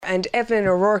and Evelyn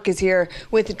O'Rourke is here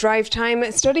with Drive Time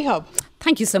Study Hub.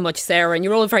 Thank you so much, Sarah, and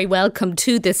you're all very welcome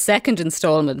to this second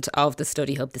instalment of the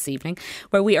Study Hub this evening,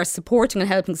 where we are supporting and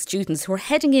helping students who are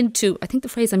heading into, I think the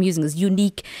phrase I'm using is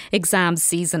unique exam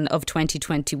season of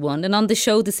 2021. And on the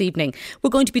show this evening,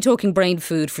 we're going to be talking brain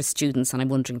food for students, and I'm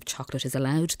wondering if chocolate is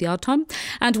allowed the odd time.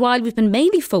 And while we've been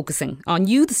mainly focusing on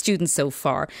you, the students, so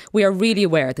far, we are really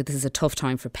aware that this is a tough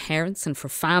time for parents and for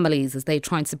families as they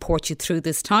try and support you through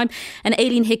this time. And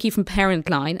Aileen Hickey from Parent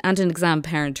Line, and an exam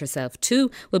parent herself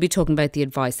too, will be talking about the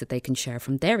advice that they can share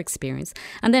from their experience.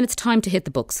 And then it's time to hit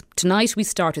the books. Tonight we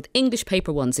start with English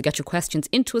Paper 1, so get your questions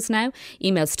into us now.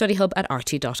 Email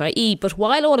studyhub@rte.ie. But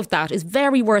while all of that is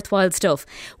very worthwhile stuff,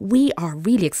 we are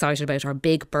really excited about our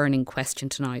big burning question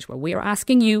tonight, where we are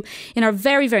asking you in our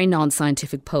very, very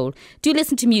non-scientific poll, do you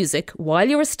listen to music while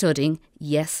you're studying,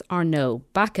 yes or no?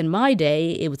 Back in my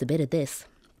day, it was a bit of this.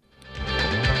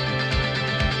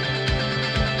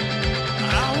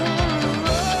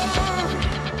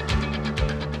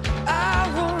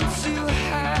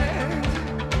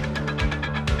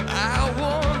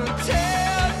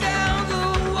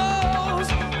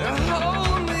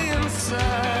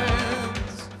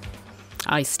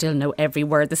 I still know every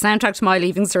word. The soundtrack to my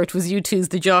Leaving Cert was U2's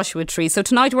The Joshua Tree. So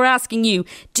tonight we're asking you,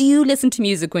 do you listen to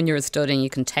music when you're studying? You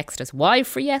can text us Y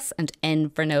for yes and N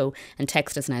for no, and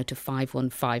text us now to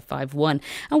 51551.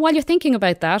 And while you're thinking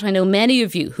about that, I know many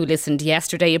of you who listened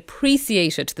yesterday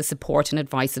appreciated the support and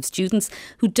advice of students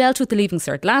who dealt with the Leaving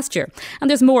Cert last year. And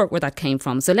there's more where that came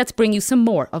from. So let's bring you some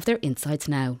more of their insights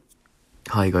now.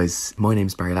 Hi guys, my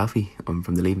name's Barry Laffey. I'm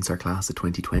from the Leaving Cert class of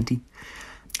 2020.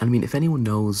 And I mean, if anyone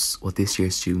knows what this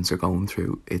year's students are going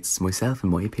through, it's myself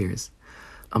and my peers.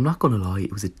 I'm not going to lie,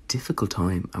 it was a difficult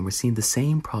time, and we're seeing the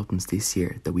same problems this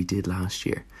year that we did last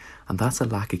year, and that's a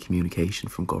lack of communication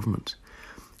from government.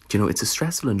 Do you know, it's a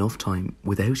stressful enough time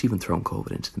without even throwing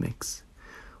COVID into the mix.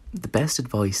 The best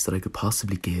advice that I could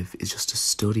possibly give is just to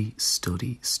study,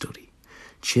 study, study.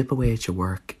 Chip away at your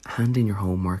work, hand in your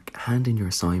homework, hand in your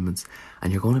assignments,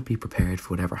 and you're going to be prepared for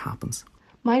whatever happens.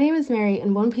 My name is Mary,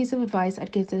 and one piece of advice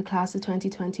I'd give to the class of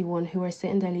 2021 who are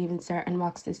sitting their Leaving Cert and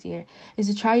mocks this year is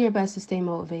to try your best to stay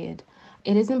motivated.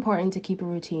 It is important to keep a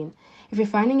routine. If you're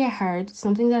finding it hard,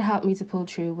 something that helped me to pull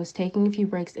through was taking a few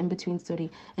breaks in between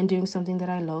study and doing something that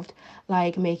I loved,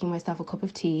 like making myself a cup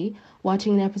of tea,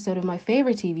 watching an episode of my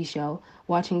favourite TV show,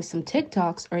 watching some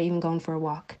TikToks, or even going for a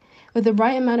walk. With the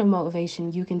right amount of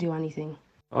motivation, you can do anything.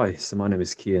 Hi, so my name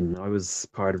is Cian. I was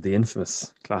part of the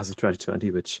infamous class of 2020,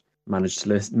 which managed to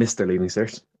miss their Leaving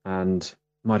Cert, and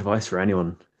my advice for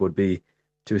anyone would be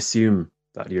to assume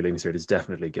that your Leaving Cert is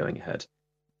definitely going ahead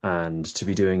and to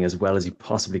be doing as well as you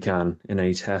possibly can in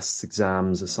any tests,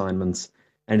 exams, assignments,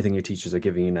 anything your teachers are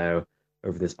giving you now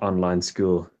over this online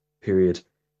school period,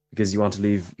 because you want to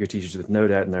leave your teachers with no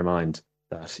doubt in their mind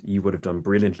that you would have done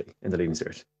brilliantly in the Leaving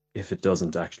Cert if it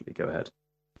doesn't actually go ahead.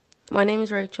 My name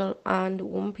is Rachel, and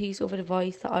one piece of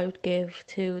advice that I would give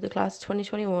to the class of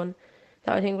 2021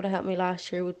 that I think would have helped me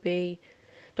last year would be,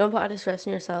 don't put added stress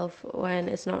on yourself when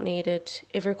it's not needed.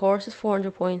 If your course is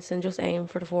 400 points, then just aim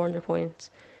for the 400 points.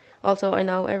 Also, I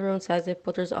know everyone says it,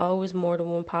 but there's always more than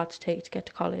one path to take to get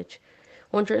to college.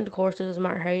 Once you're in the course, it doesn't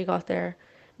matter how you got there.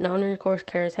 No one in your course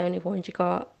cares how many points you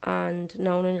got, and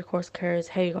no one in your course cares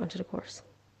how you got into the course.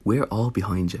 We're all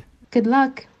behind you. Good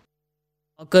luck.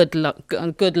 Good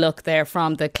luck there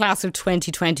from the class of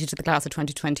 2020 to the class of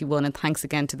 2021, and thanks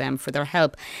again to them for their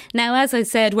help. Now, as I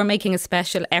said, we're making a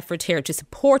special effort here to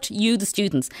support you, the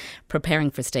students, preparing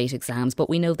for state exams, but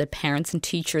we know that parents and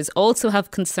teachers also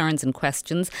have concerns and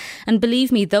questions, and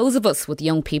believe me, those of us with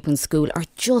young people in school are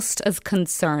just as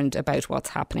concerned about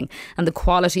what's happening and the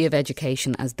quality of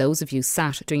education as those of you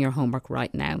sat doing your homework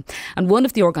right now. And one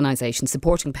of the organisations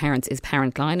supporting parents is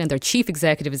Parent Line, and their chief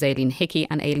executive is Aileen Hickey,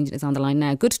 and Aileen is on the line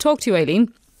now. Good to talk to you,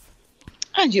 Aileen.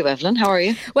 And you, Evelyn, how are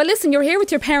you? Well, listen, you're here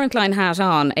with your Parent Line hat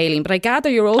on, Aileen, but I gather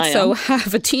you also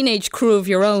have a teenage crew of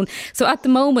your own. So at the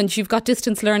moment, you've got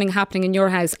distance learning happening in your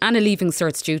house and a Leaving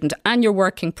Cert student, and you're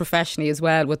working professionally as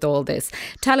well with all this.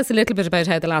 Tell us a little bit about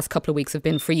how the last couple of weeks have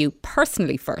been for you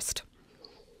personally first.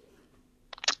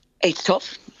 It's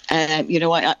tough. I'm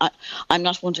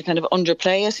not one to kind of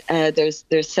underplay it.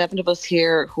 There's 7 of us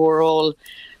here who are all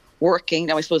working.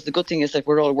 Now, I suppose the good thing is that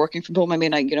we're all working from home. I mean,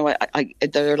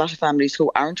 there are a lot of families who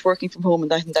aren't working from home,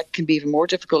 and that can be even more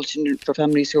difficult for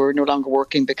families who are no longer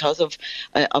working because of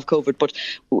COVID. But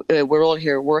we're all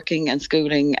here working and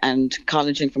schooling and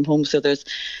colleging from home. So there's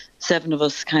 7 of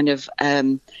us kind of,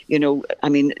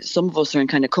 some of us are in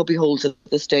kind of cubby holes at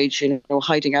this stage,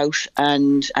 hiding out.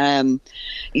 And, I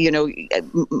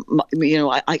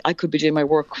could be doing my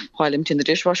work while emptying the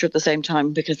dishwasher at the same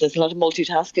time, because there's a lot of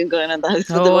multitasking going on in the house.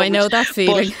 Oh, I know that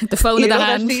feeling. The phone in the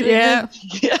hand. Yeah.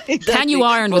 Exactly. Can you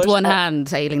iron with one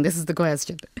hand, Aileen? This is the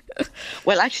question.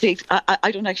 Well, actually,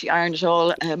 I don't actually iron at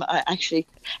all.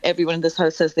 Everyone in this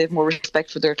house says they have more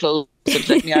respect for their clothes than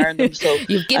let me iron them. So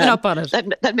you've given up on it.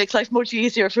 That makes life much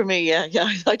easier for me. Yeah.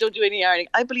 I don't do any ironing.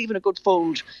 I believe in a good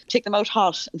fold. Take them out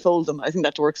hot and fold them. I think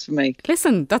that works for me.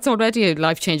 Listen, that's already a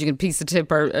life-changing piece of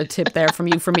tip or a tip there from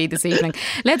you for me this evening.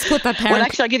 Let's put that parent. Well,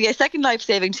 actually, I'll give you a second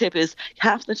life-saving tip. Is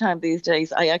half the time these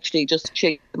days I actually just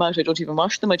shake them out. I don't even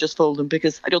wash them. I just fold them,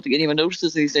 because I don't think anyone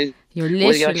notices these days whether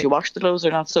you actually wash the clothes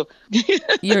or not. So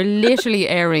you're literally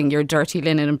airing your dirty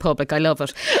linen in public. I love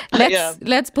it.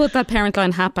 Let's put that Parent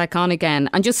Line hat back on again,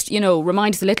 and just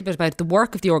remind us a little bit about the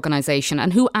work of the organisation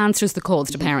and who answers the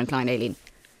calls to Parent Line, Aileen.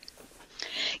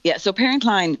 Yeah, so Parent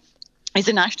Line is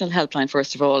a national helpline,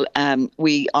 first of all.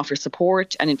 We offer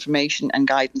support and information and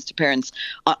guidance to parents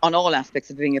on all aspects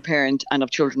of being a parent and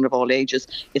of children of all ages.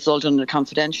 It's all done in a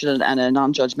confidential and a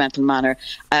non-judgmental manner.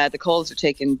 The calls are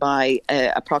taken by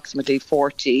approximately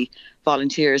 40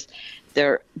 volunteers.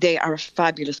 They are a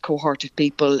fabulous cohort of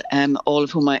people, all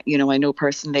of whom I know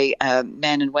personally,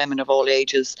 men and women of all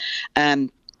ages.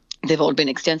 They've all been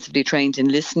extensively trained in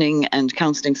listening and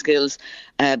counselling skills.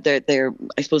 They're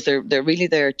really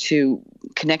there to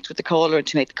connect with the caller,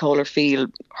 to make the caller feel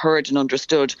heard and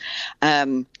understood.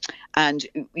 And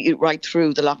right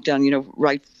through the lockdown,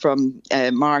 right from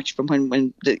March, from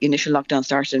when the initial lockdown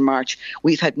started in March,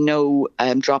 we've had no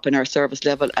drop in our service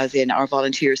level, as in our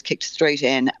volunteers kicked straight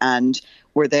in and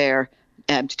were there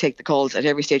to take the calls at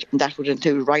every stage, and that would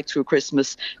include right through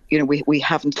Christmas. We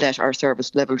haven't let our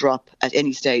service level drop at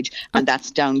any stage, and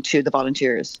that's down to the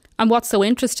volunteers. And what's so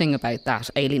interesting about that,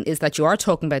 Aileen, is that you are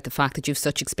talking about the fact that you've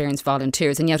such experienced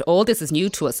volunteers, and yet all this is new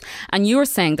to us. And you're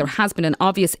saying there has been an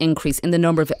obvious increase in the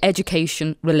number of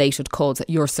education-related calls that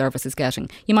your service is getting.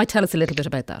 You might tell us a little bit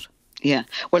about that. Yeah.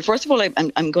 Well, first of all,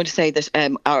 I'm going to say that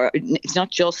it's not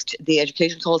just the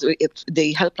education calls.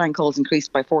 The helpline calls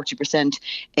increased by 40%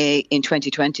 in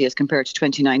 2020 as compared to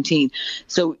 2019.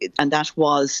 So, and that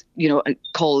was,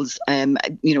 calls,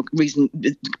 reason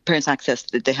parents access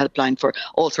the helpline for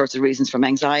all sorts of reasons, from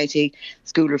anxiety,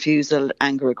 school refusal,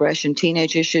 anger, aggression,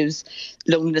 teenage issues,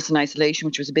 loneliness and isolation,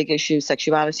 which was a big issue,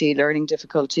 sexuality, learning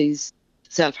difficulties,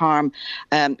 self-harm,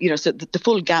 so the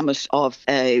full gamut of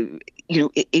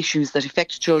issues that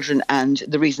affect children and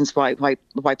the reasons why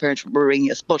parents were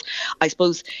ringing us. But I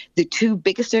suppose the two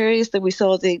biggest areas that we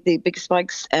saw the biggest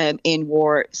spikes in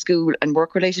were school and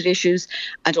work related issues,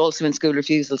 and also in school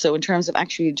refusal. So in terms of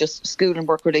actually just school and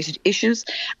work related issues,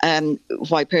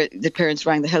 why the parents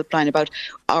rang the helpline about,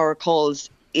 our calls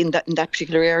in that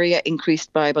particular area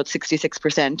increased by about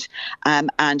 66%.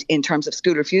 And in terms of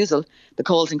school refusal, the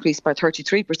calls increased by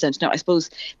 33%. Now, I suppose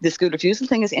the school refusal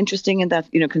thing is interesting in that,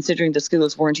 considering the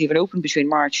schools weren't even open between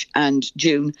March and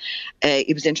June,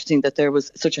 it was interesting that there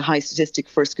was such a high statistic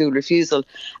for school refusal.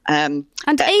 And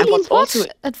Aileen, what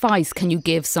advice can you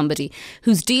give somebody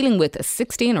who's dealing with a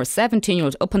 16 or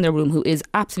 17-year-old up in their room who is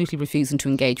absolutely refusing to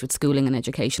engage with schooling and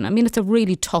education? I mean, it's a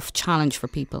really tough challenge for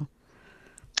people.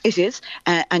 It is.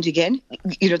 And again,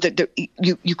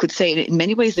 you could say in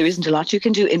many ways there isn't a lot you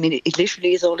can do. I mean, it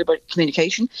literally is all about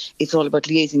communication. It's all about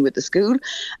liaising with the school.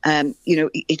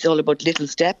 It's all about little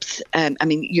steps. Right.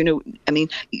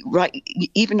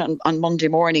 Even on Monday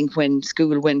morning when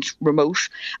school went remote,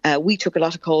 we took a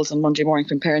lot of calls on Monday morning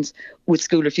from parents with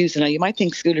school refusal. Now, you might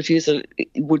think school refusal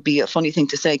would be a funny thing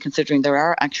to say, considering there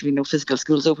are actually no physical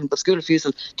schools open, but school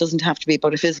refusal doesn't have to be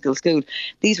about a physical school.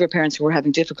 These were parents who were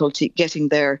having difficulty getting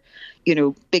their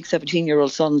big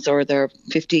 17-year-old sons or their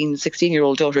 15,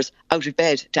 16-year-old daughters out of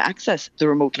bed to access the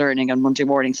remote learning on Monday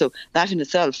morning. So that in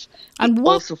itself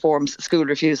also forms school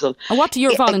refusal. And what do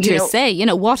your volunteers say?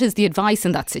 What is the advice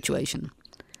in that situation?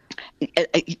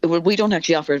 Well, we don't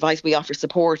actually offer advice. We offer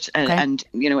support and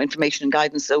information and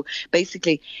guidance. So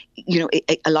basically,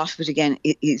 a lot of it again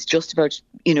is just about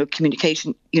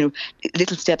communication.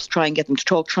 Little steps. Try and get them to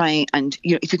talk. And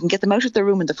if you can get them out of their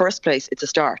room in the first place, it's a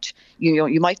start.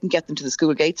 You mightn't get them to the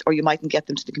school gates, or you mightn't get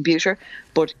them to the computer,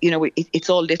 but it's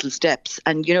all little steps.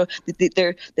 And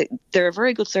there are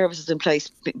very good services in place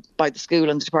by the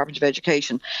school and the Department of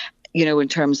Education, in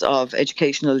terms of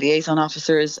educational liaison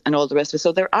officers and all the rest of it.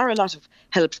 So there are a lot of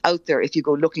helps out there if you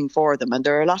go looking for them, and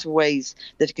there are a lot of ways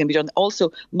that it can be done.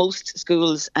 Also, most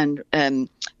schools and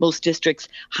most districts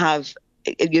have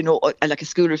like a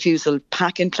school refusal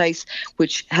pack in place,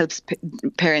 which helps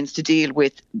parents to deal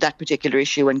with that particular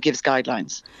issue and gives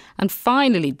guidelines. And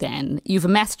finally, then, you've a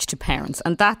message to parents,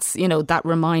 and that's, that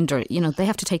reminder, they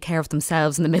have to take care of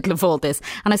themselves in the middle of all this.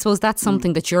 And I suppose that's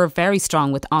something that you're very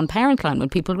strong with on Parentline when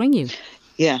people ring you.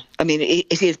 Yeah, I mean,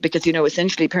 it is because,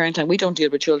 essentially Parentline, we don't deal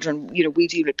with children, we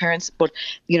deal with parents, but,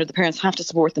 the parents have to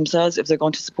support themselves if they're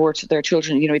going to support their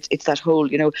children. It's that whole,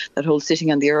 that whole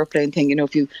sitting on the aeroplane thing.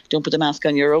 If you don't put the mask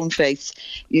on your own face,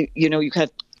 you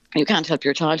can't help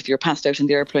your child if you're passed out in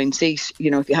the airplane seat,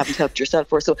 if you haven't helped yourself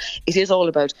first. So it is all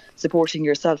about supporting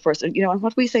yourself first. And, and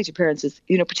what we say to parents is,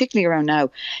 particularly around now,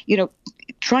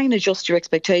 try and adjust your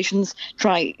expectations.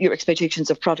 Try your expectations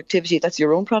of productivity. That's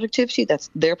your own productivity. That's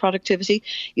their productivity.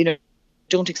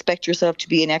 Don't expect yourself to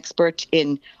be an expert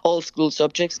in all school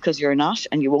subjects, because you're not,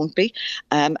 and you won't be.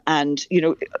 There are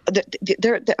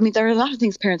a lot of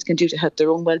things parents can do to help their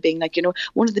own well-being. Like,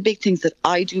 one of the big things that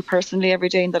I do personally every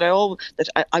day, and that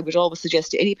I would always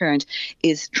suggest to any parent,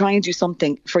 is try and do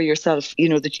something for yourself,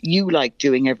 that you like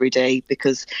doing every day,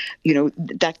 because,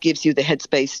 that gives you the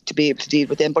headspace to be able to deal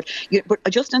with them. But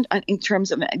just in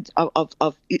terms of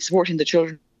supporting the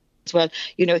children as well,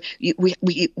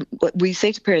 we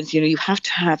say to parents, you have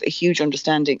to have a huge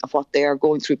understanding of what they are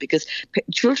going through, because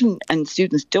children and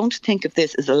students don't think of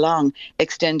this as a long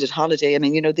extended holiday. I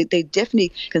mean, they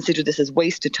definitely consider this as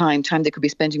wasted time they could be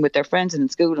spending with their friends and in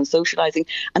school and socialising,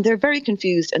 and they're very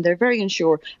confused and they're very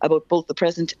unsure about both the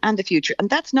present and the future.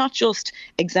 And that's not just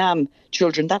exam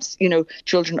children, that's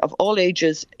children of all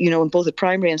ages, in both at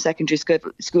primary and secondary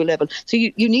school level. So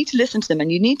you need to listen to them,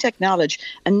 and you need to acknowledge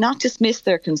and not dismiss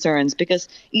their concerns, because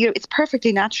it's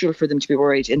perfectly natural for them to be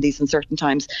worried in these uncertain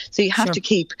times. So you have to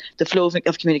keep the flow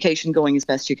of communication going as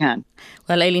best you can.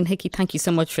 Well, Aileen Hickey, thank you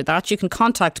so much for that. You can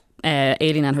contact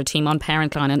Aileen and her team on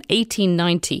Parentline on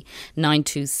 1890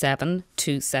 927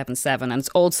 277, and it's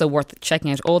also worth checking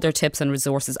out all their tips and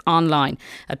resources online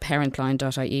at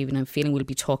parentline.ie, and I'm feeling we'll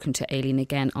be talking to Aileen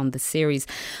again on the series.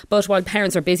 But while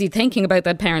parents are busy thinking about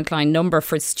that Parentline number,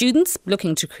 for students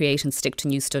looking to create and stick to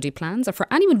new study plans, or for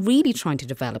anyone really trying to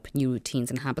develop new routines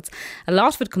and habits, a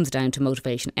lot of it comes down to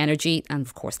motivation, energy, and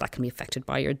of course that can be affected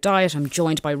by your diet. I'm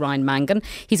joined by Ryan Mangan.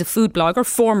 He's a food blogger,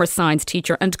 former science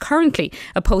teacher, and currently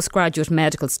a postgraduate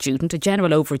medical student, a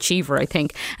general overachiever, I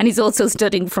think, and he's also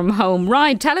studying from home.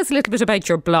 Ryan, tell us a little bit about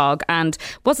your blog, and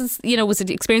was it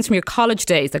the experience from your college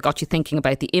days that got you thinking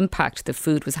about the impact that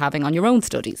food was having on your own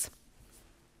studies?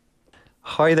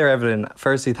 Hi there, Evelyn.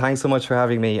 Firstly, thanks so much for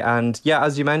having me. And yeah,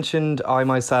 as you mentioned, I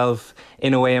myself,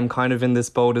 in a way, am kind of in this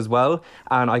boat as well.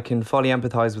 And I can fully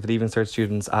empathise with Leaving Cert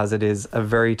students, as it is a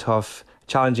very tough,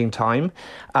 challenging time.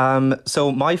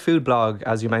 So my food blog,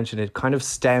 as you mentioned, it kind of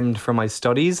stemmed from my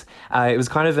studies. It was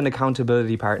kind of an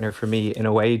accountability partner for me, in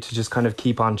a way, to just kind of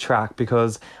keep on track,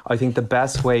 because I think the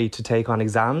best way to take on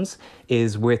exams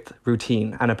is with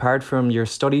routine. And apart from your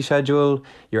study schedule,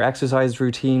 your exercise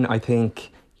routine, I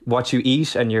think what you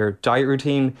eat and your diet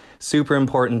routine, super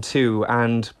important too.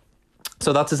 And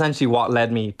so that's essentially what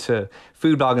led me to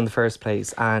food blog in the first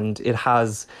place. And it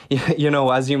has,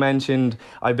 as you mentioned,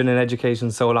 I've been in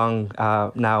education so long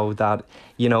now that,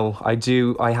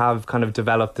 I have kind of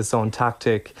developed this own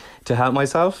tactic to help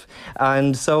myself.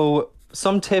 And so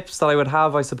some tips that I would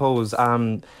have, I suppose,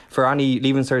 for any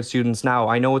Leaving Cert students now.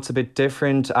 I know it's a bit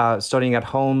different studying at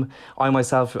home. I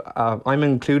myself, I'm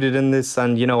included in this,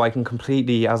 and, I can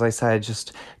completely, as I said,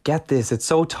 just get this. It's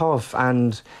so tough.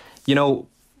 And,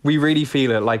 we really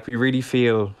feel it. Like, we really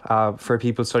feel for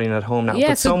people studying at home now. Yeah,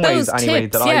 but so some those ways, anyway,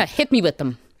 tips, hit me with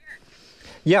them.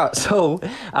 Yeah, so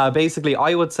basically,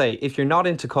 I would say if you're not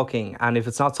into cooking, and if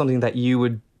it's not something that you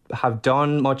would have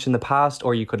done much in the past,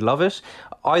 or you could love it,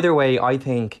 either way, I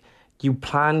think you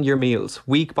plan your meals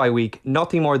week by week,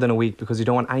 nothing more than a week, because you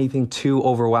don't want anything too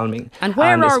overwhelming. And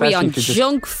where are we on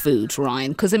junk food,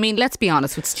 Ryan? Because, let's be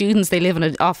honest, with students, they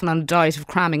live often on a diet of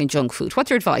cramming and junk food. What's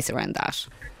your advice around that?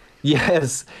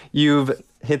 Yes, you've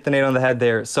hit the nail on the head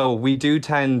there. So we do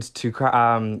tend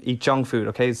to eat junk food,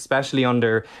 okay, especially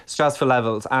under stressful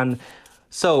levels. And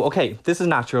so, okay, this is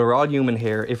natural. We're all human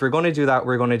here. If we're going to do that,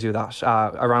 we're going to do that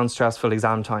around stressful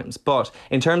exam times. But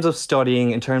in terms of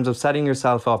studying, in terms of setting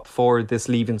yourself up for this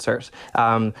Leaving Cert,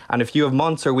 and if you have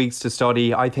months or weeks to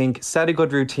study, I think set a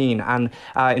good routine. And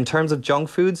in terms of junk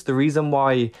foods, the reason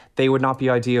why they would not be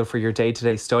ideal for your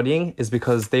day-to-day studying is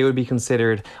because they would be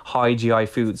considered high GI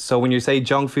foods. So when you say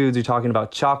junk foods, you're talking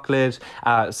about chocolate,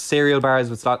 cereal bars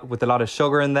with a lot of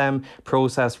sugar in them,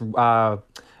 processed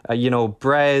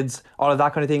breads, all of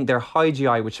that kind of thing, they're high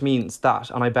GI, which means that,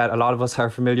 and I bet a lot of us are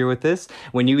familiar with this,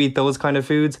 when you eat those kind of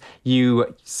foods,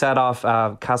 you set off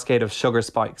a cascade of sugar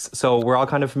spikes. So we're all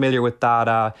kind of familiar with that.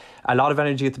 A lot of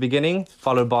energy at the beginning,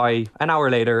 followed by an hour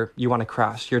later, you want to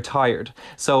crash, you're tired.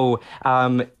 So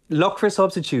look for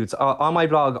substitutes. On my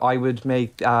blog, I would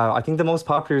make, I think the most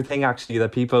popular thing actually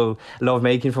that people love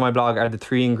making for my blog are the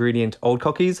 3-ingredient oat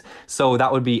cookies. So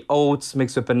that would be oats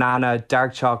mixed with banana,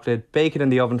 dark chocolate, bake it in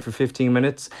the oven for 15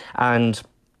 minutes. And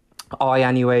I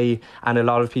anyway, and a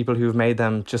lot of people who've made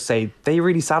them just say they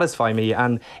really satisfy me,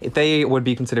 and they would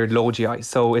be considered low GI.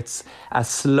 So it's a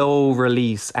slow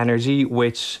release energy,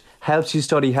 which helps you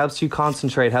study, helps you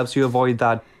concentrate, helps you avoid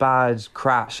that bad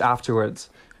crash afterwards.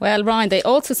 Well, Ryan, they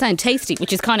also sound tasty,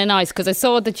 which is kind of nice, because I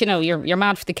saw that, you're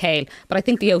mad for the kale, but I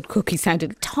think the oat cookies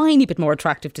sounded a tiny bit more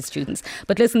attractive to students.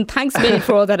 But listen, thanks a million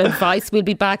for all that advice. We'll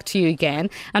be back to you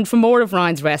again. And for more of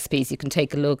Ryan's recipes, you can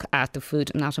take a look at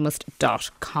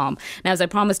thefoodanatomist.com. Now, as I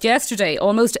promised yesterday,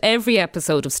 almost every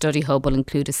episode of Study Hub will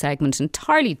include a segment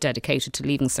entirely dedicated to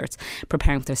Leaving Certs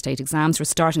preparing for their state exams. We're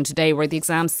starting today where the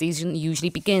exam season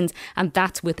usually begins, and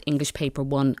that's with English Paper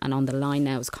 1. And on the line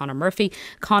now is Conor Murphy.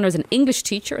 Conor's an English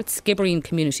teacher at Skibbereen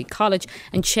Community College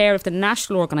and chair of the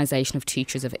National Organisation of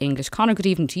Teachers of English. Conor, good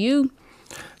evening to you.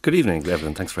 Good evening,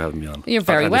 Evelyn. Thanks for having me on. You're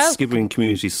very well. Skibbereen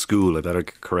Community School. I better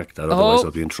correct that, otherwise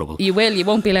I'll be in trouble. You will. You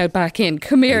won't be allowed back in.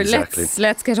 Come here. Exactly.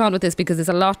 Let's get on with this, because there's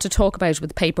a lot to talk about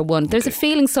with Paper 1. There's a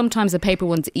feeling sometimes that Paper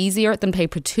 1's easier than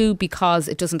Paper 2 because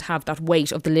it doesn't have that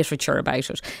weight of the literature about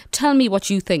it. Tell me what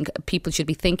you think people should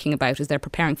be thinking about as they're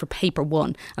preparing for Paper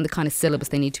 1 and the kind of syllabus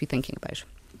they need to be thinking about.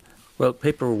 Well,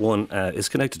 Paper 1 is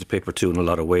connected to Paper 2 in a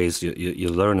lot of ways. You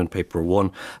learn in Paper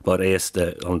 1 about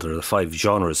under the 5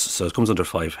 genres. So it comes under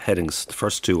 5 headings. The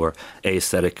first 2 are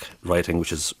aesthetic writing,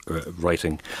 which is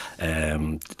writing,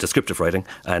 descriptive writing,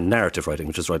 and narrative writing,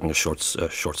 which is writing short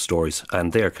stories.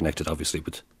 And they are connected, obviously,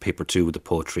 with Paper 2, with the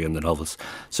poetry and the novels.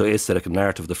 So aesthetic and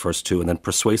narrative, the first 2, and then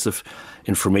persuasive,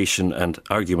 information and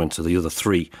argument are the other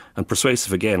 3. And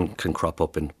persuasive, again, can crop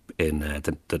up in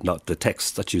the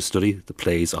texts that you study. The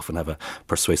plays often have a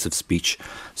persuasive speech.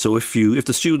 So if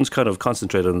the students kind of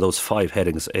concentrated on those 5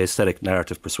 headings, aesthetic,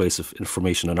 narrative, persuasive,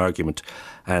 information and argument,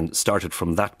 and started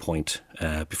from that point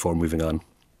before moving on.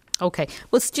 Okay.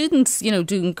 Well, students,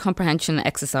 doing comprehension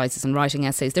exercises and writing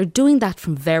essays, they're doing that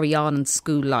from very on in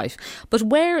school life. But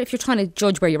if you're trying to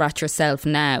judge where you're at yourself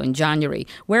now in January,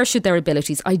 where should their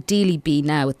abilities ideally be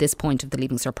now at this point of the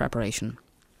Leaving Cert preparation?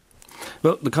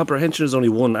 Well, the comprehension is only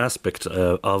one aspect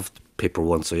of Paper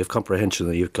 1. So you have comprehension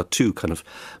and you've got 2 kind of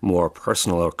more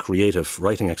personal or creative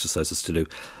writing exercises to do.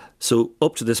 So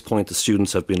up to this point, the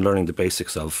students have been learning the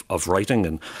basics of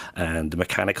writing and the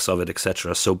mechanics of it,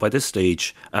 etc. So by this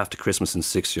stage, after Christmas in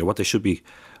 6th year, what they should be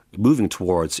moving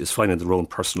towards is finding their own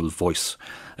personal voice.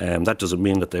 That doesn't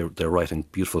mean that they're writing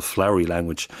beautiful flowery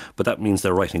language, but that means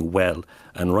they're writing well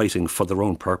and writing for their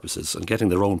own purposes and getting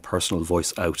their own personal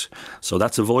voice out. So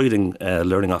that's avoiding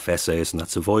learning off essays, and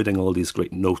that's avoiding all these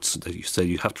great notes that you say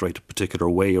you have to write a particular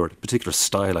way or a particular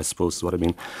style, I suppose is what I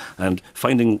mean, and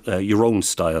finding your own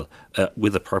style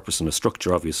with a purpose and a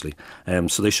structure, obviously.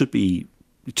 So they should be,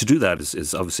 to do that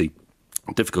is obviously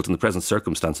difficult in the present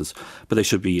circumstances, but they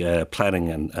should be planning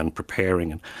and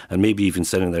preparing and maybe even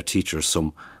sending their teachers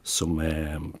some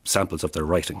samples of their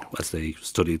writing as they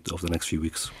study over the next few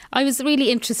weeks. I was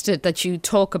really interested that you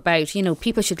talk about,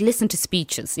 people should listen to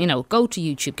speeches, go to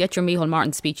YouTube, get your Micheál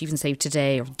Martin speech, even say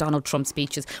today, or Donald Trump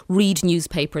speeches, read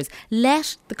newspapers,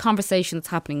 let the conversation that's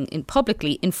happening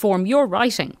publicly inform your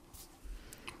writing.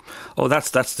 Oh,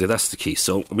 that's the key.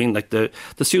 So, I mean, like the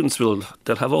students they'll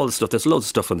have all the stuff. There's loads of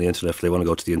stuff on the internet if they want to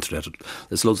go to the internet.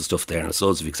 There's loads of stuff there, and there's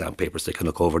loads of exam papers they can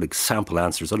look over, the sample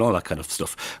answers and all that kind of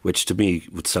stuff, which to me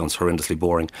sounds horrendously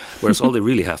boring. Whereas all they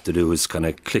really have to do is kind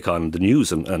of click on the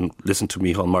news and listen to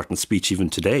Micheál Martin's speech even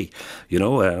today,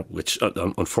 which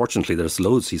unfortunately there's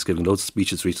loads. He's given loads of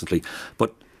speeches recently,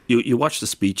 but you watch the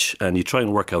speech and you try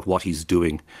and work out what he's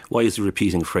doing. Why is he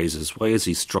repeating phrases? Why is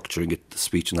he structuring the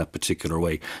speech in that particular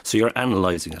way? So you're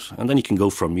analysing it. And then you can go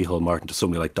from Micheál Martin to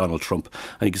somebody like Donald Trump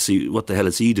and you can see, what the hell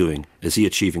is he doing? Is he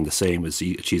achieving the same? Is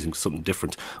he achieving something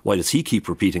different? Why does he keep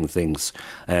repeating things?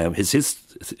 Is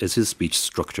his speech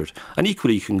structured? And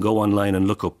equally, you can go online and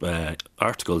look up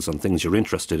articles on things you're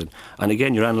interested in. And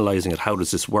again, you're analysing it. How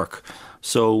does this work?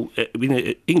 So,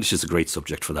 English is a great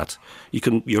subject for that. You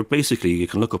can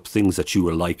look up things that you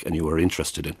were like and you were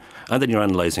interested in, and then you're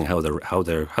analysing how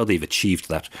they've achieved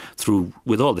that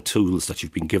with all the tools that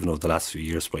you've been given over the last few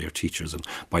years by your teachers and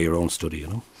by your own study.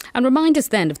 And remind us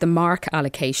then of the mark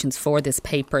allocations for this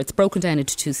paper. It's broken down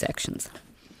into 2 sections.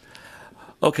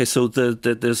 Okay, so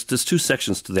there's two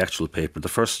sections to the actual paper. The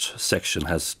first section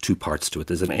has two parts to it.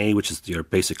 There's an A, which is your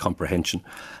basic comprehension.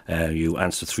 You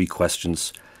answer 3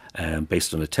 questions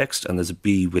based on a text, and there's a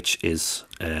B, which is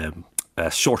a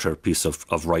shorter piece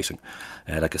of writing,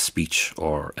 like a speech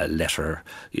or a letter.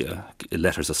 Yeah,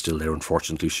 letters are still there,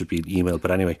 unfortunately, should be an email,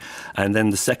 but anyway. And then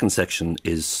the second section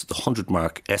is the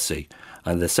 100-mark essay.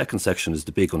 And the second section is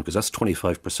the big one, because that's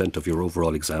 25% of your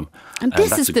overall exam. And this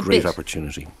that's is a the great bit,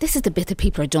 opportunity. This is the bit that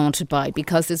people are daunted by,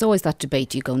 because there's always that debate.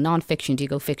 Do you go non-fiction? Do you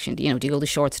go fiction? Do you go the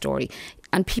short story?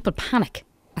 And people panic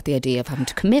at the idea of having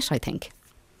to commit, I think.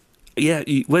 Yeah,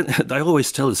 I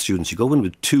always tell the students, you go in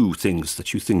with 2 things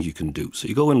that you think you can do. So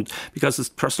you go in, because there's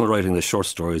personal writing, there's short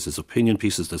stories, there's opinion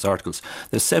pieces, there's articles.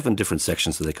 There's 7 different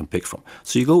sections that they can pick from.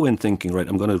 So you go in thinking, right,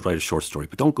 I'm going to write a short story,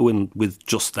 but don't go in with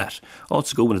just that.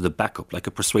 Also go into the backup, like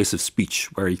a persuasive speech,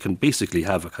 where you can basically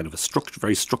have a kind of a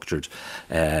very structured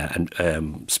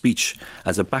speech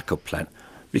as a backup plan.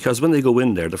 Because when they go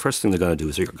in there, the first thing they're going to do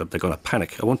is they're going to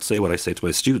panic. I won't say what I say to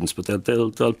my students, but they'll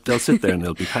sit there and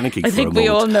they'll be panicking for a moment. I think we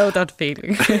all know that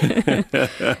feeling.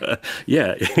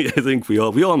 Yeah, I think we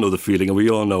all know the feeling, and we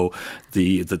all know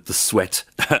the sweat,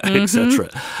 etc.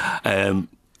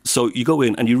 So you go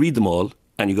in and you read them all,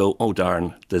 and you go, oh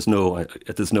darn, there's no,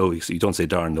 you don't say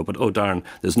darn, no, but oh darn,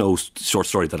 there's no short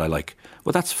story that I like.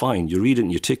 Well, that's fine. You read it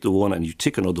and you tick the one and you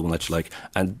tick another one that you like,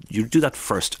 and you do that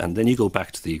first, and then you go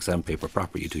back to the exam paper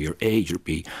proper. You do your A, your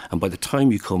B, and by the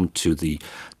time you come to the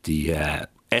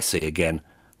essay again,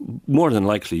 more than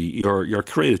likely your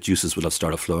creative juices will have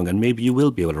started flowing, and maybe you will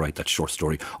be able to write that short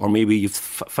story, or maybe you've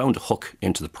found a hook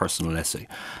into the personal essay.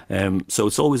 So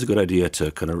it's always a good idea to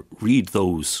kind of read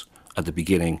those at the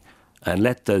beginning and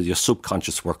let your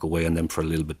subconscious work away on them for a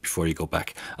little bit before you go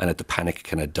back and let the panic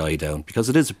kind of die down, because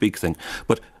it is a big thing.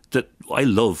 But I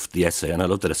love the essay, and I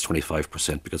love that it's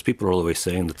 25%, because people are always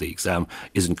saying that the exam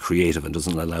isn't creative and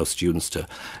doesn't allow students to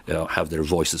have their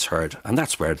voices heard. And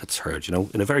that's where that's heard,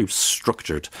 in a very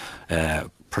structured,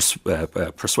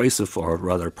 persuasive, or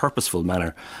rather purposeful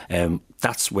manner.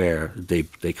 That's where they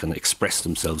can express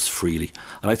themselves freely,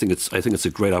 and I think it's a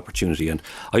great opportunity. And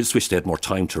I just wish they had more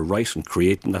time to write and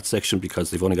create in that section, because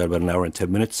they've only got about an hour and 10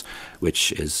 minutes,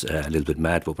 which is a little bit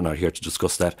mad, but we're not here to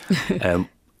discuss that.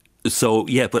 So,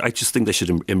 yeah, but I just think they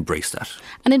should embrace that.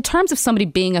 And in terms of somebody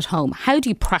being at home, how do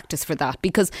you practice for that?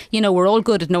 Because, we're all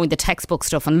good at knowing the textbook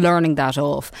stuff and learning that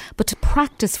off. But to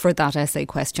practice for that essay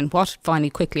question, what,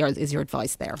 finally, quickly, is your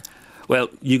advice there? Well,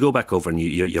 you go back over and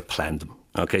you plan them.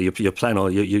 Okay, you plan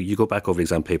you go back over the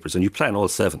exam papers and you plan all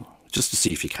 7, just to see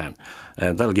if you can.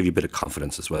 And that'll give you a bit of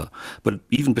confidence as well. But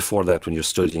even before that, when you're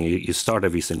studying, you start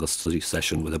every single study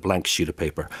session with a blank sheet of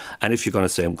paper. And if you're going to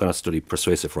say, I'm going to study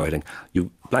persuasive writing,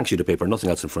 blank sheet of paper, nothing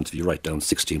else in front of you, write down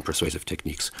 16 persuasive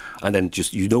techniques. And then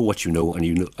just, what you know, and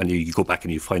you go back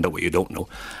and you find out what you don't know.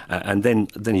 And then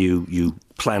you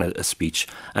plan a speech.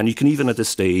 And you can even at this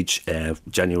stage,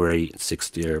 January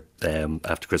 6th year,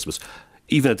 after Christmas,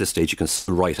 even at this stage, you can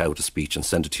still write out a speech and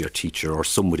send it to your teacher or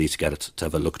somebody to get it to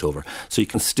have it looked over. So you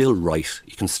can still write.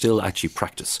 You can still actually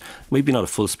practice. Maybe not a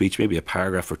full speech, maybe a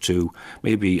paragraph or 2,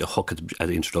 maybe a hook at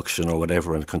the introduction or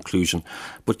whatever and a conclusion.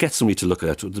 But get somebody to look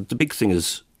at it. The big thing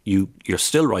is you're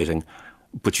still writing,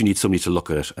 but you need somebody to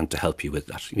look at it and to help you with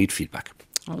that. You need feedback.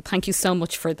 Oh, thank you so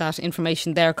much for that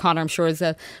information there, Conor. I'm sure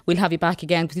we'll have you back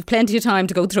again, because we've plenty of time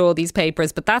to go through all these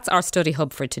papers. But that's our study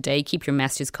hub for today. Keep your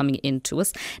messages coming in to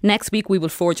us. Next week, we will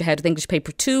forge ahead with English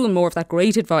paper 2 and more of that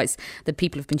great advice that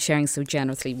people have been sharing so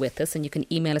generously with us. And you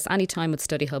can email us anytime at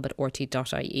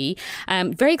studyhub@rte.ie.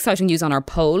 Very exciting news on our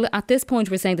poll. At this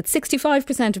point, we're saying that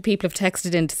 65% of people have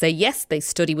texted in to say yes, they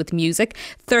study with music.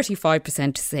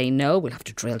 35% to say no. We'll have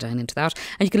to drill down into that.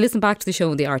 And you can listen back to the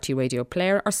show on the RT Radio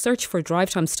player or search for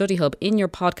Drive Time Study Hub in your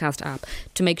podcast app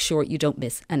to make sure you don't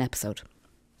miss an episode.